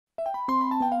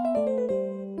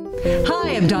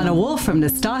Hi, I'm Donna Wolfe from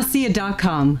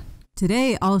Naztazia.com.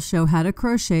 Today I'll show how to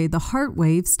crochet the heart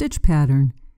wave stitch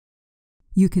pattern.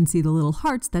 You can see the little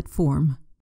hearts that form.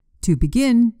 To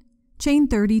begin, chain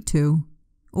 32,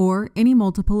 or any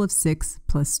multiple of 6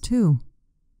 plus 2.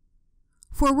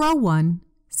 For row 1,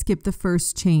 skip the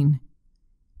first chain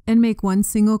and make 1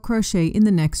 single crochet in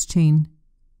the next chain.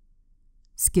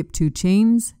 Skip 2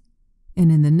 chains,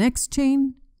 and in the next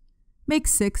chain, make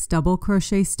 6 double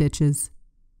crochet stitches.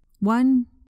 1,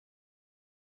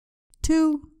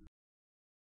 2,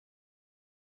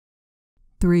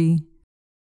 3,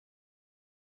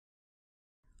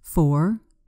 4,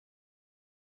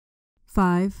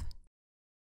 5,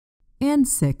 and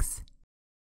 6.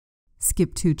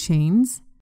 Skip 2 chains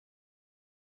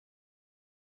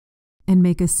and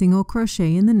make a single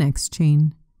crochet in the next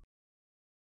chain.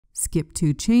 Skip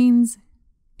 2 chains,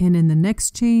 and in the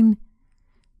next chain,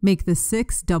 make the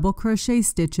 6 double crochet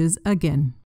stitches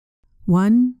again.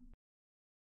 1,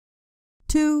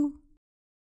 2,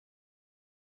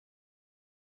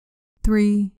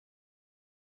 3,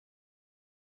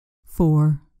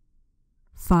 4,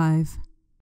 5,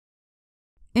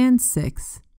 and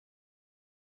 6.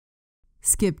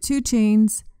 Skip 2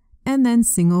 chains and then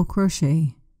single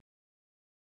crochet.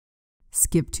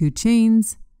 Skip 2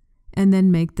 chains and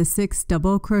then make the 6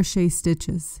 double crochet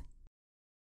stitches.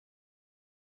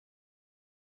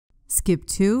 Skip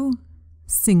 2,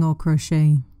 single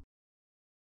crochet.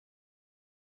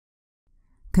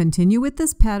 Continue with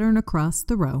this pattern across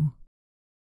the row.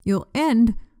 You'll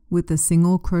end with a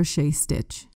single crochet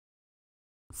stitch.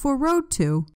 For row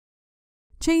 2,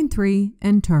 chain 3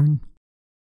 and turn.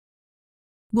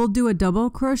 We'll do a double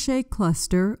crochet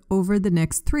cluster over the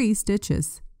next 3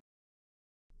 stitches.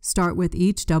 Start with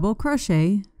each double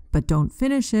crochet, but don't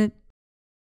finish it.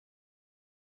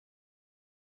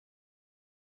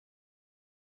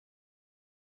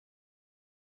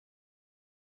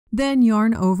 Then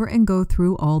yarn over and go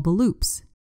through all the loops.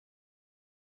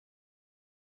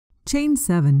 Chain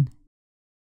 7.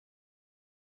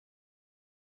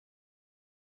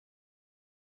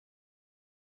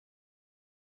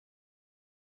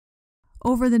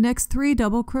 Over the next 3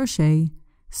 double crochet,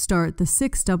 start the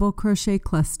 6 double crochet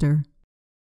cluster.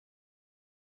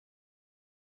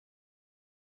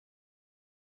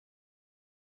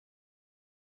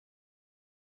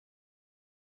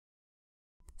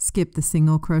 Skip the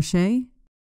single crochet,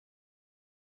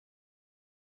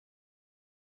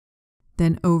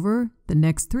 then over the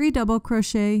next 3 double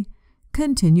crochet,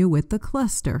 continue with the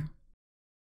cluster.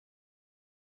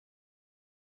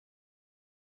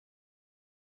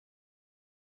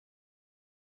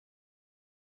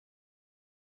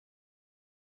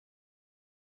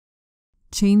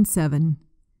 Chain 7.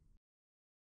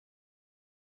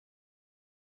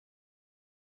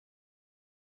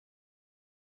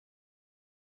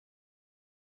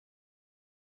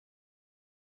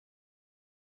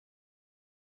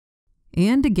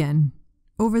 And again,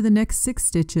 over the next 6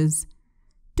 stitches,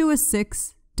 do a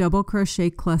 6 double crochet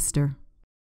cluster.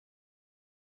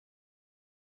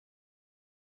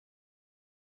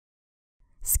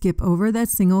 Skip over that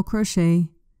single crochet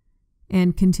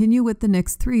and continue with the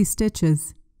next 3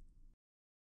 stitches.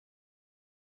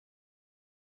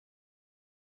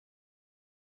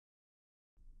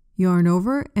 Yarn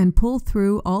over and pull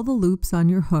through all the loops on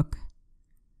your hook.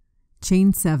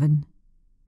 Chain 7.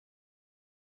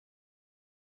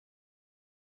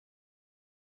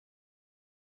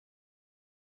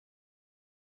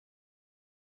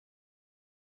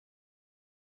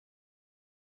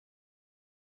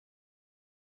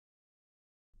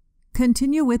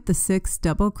 Continue with the 6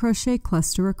 double crochet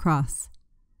cluster across.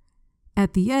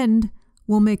 At the end,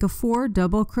 we'll make a 4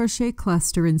 double crochet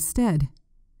cluster instead.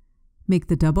 Make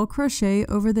the double crochet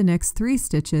over the next 3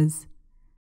 stitches.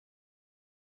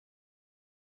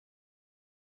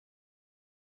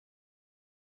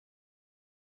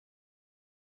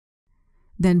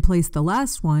 Then place the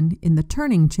last one in the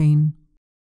turning chain.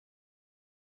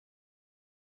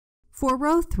 For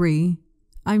row 3,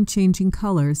 I'm changing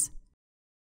colors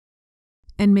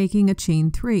and making a chain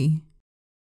 3.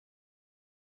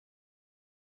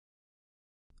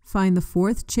 Find the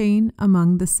 4th chain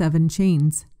among the 7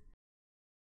 chains.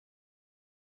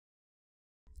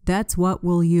 That's what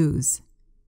we'll use.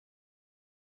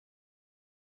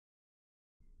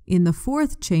 In the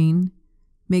 4th chain,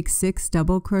 make 6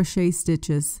 double crochet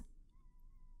stitches.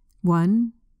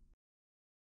 1,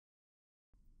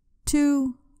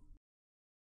 2,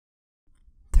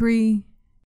 3,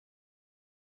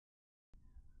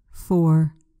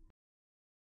 4,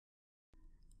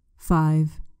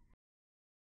 5,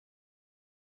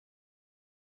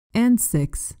 and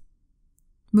 6.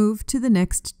 Move to the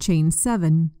next chain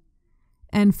 7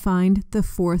 and find the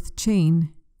 4th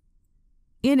chain.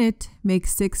 In it, make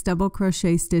 6 double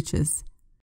crochet stitches.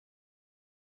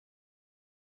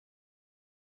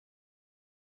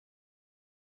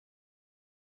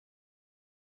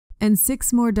 And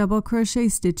 6 more double crochet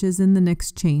stitches in the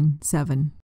next chain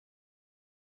 7.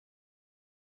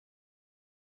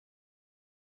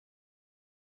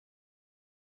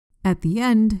 At the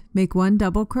end, make 1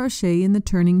 double crochet in the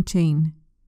turning chain.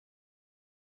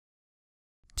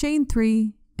 Chain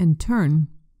 3 and turn.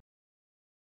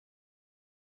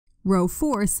 Row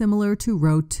 4 similar to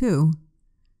row 2.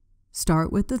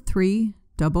 Start with the 3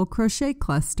 double crochet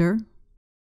cluster.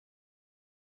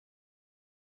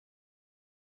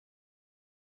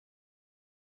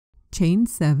 Chain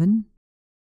 7.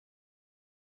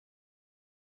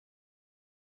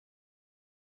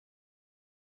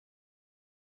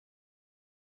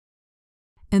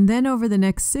 And then over the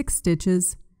next 6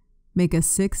 stitches, make a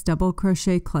 6 double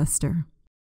crochet cluster.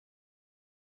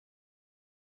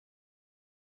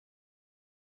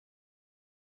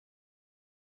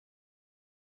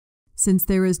 Since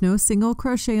there is no single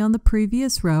crochet on the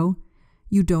previous row,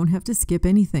 you don't have to skip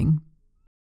anything.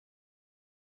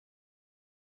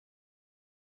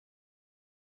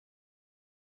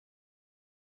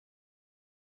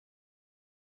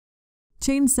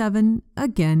 Chain 7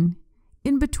 again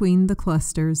in between the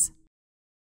clusters.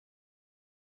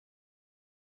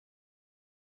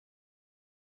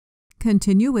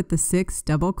 Continue with the 6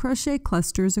 double crochet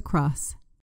clusters across.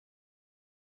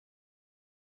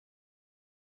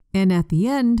 And at the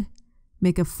end,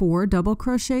 make a 4 double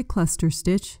crochet cluster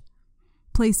stitch,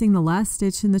 placing the last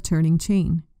stitch in the turning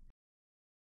chain.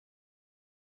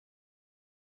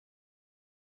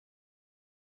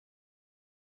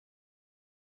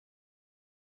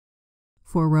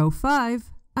 For row 5,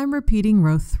 I'm repeating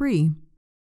row 3.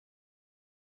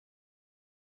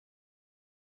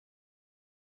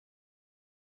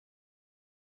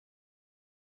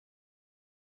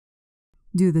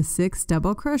 Do the 6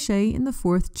 double crochet in the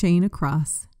 4th chain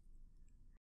across.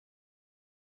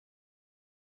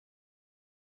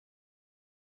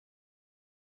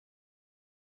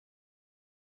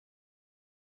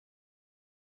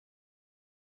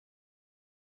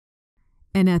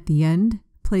 And at the end,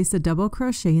 place a double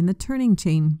crochet in the turning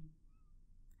chain.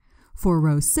 For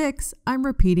row 6, I'm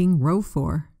repeating row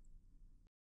 4.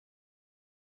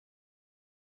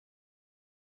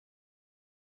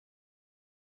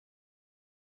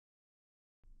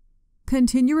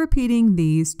 Continue repeating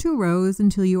these 2 rows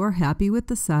until you are happy with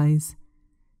the size.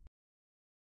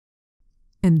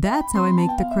 And that's how I make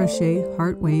the crochet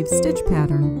heart wave stitch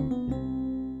pattern.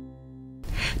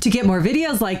 To get more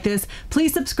videos like this,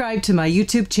 please subscribe to my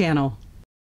YouTube channel.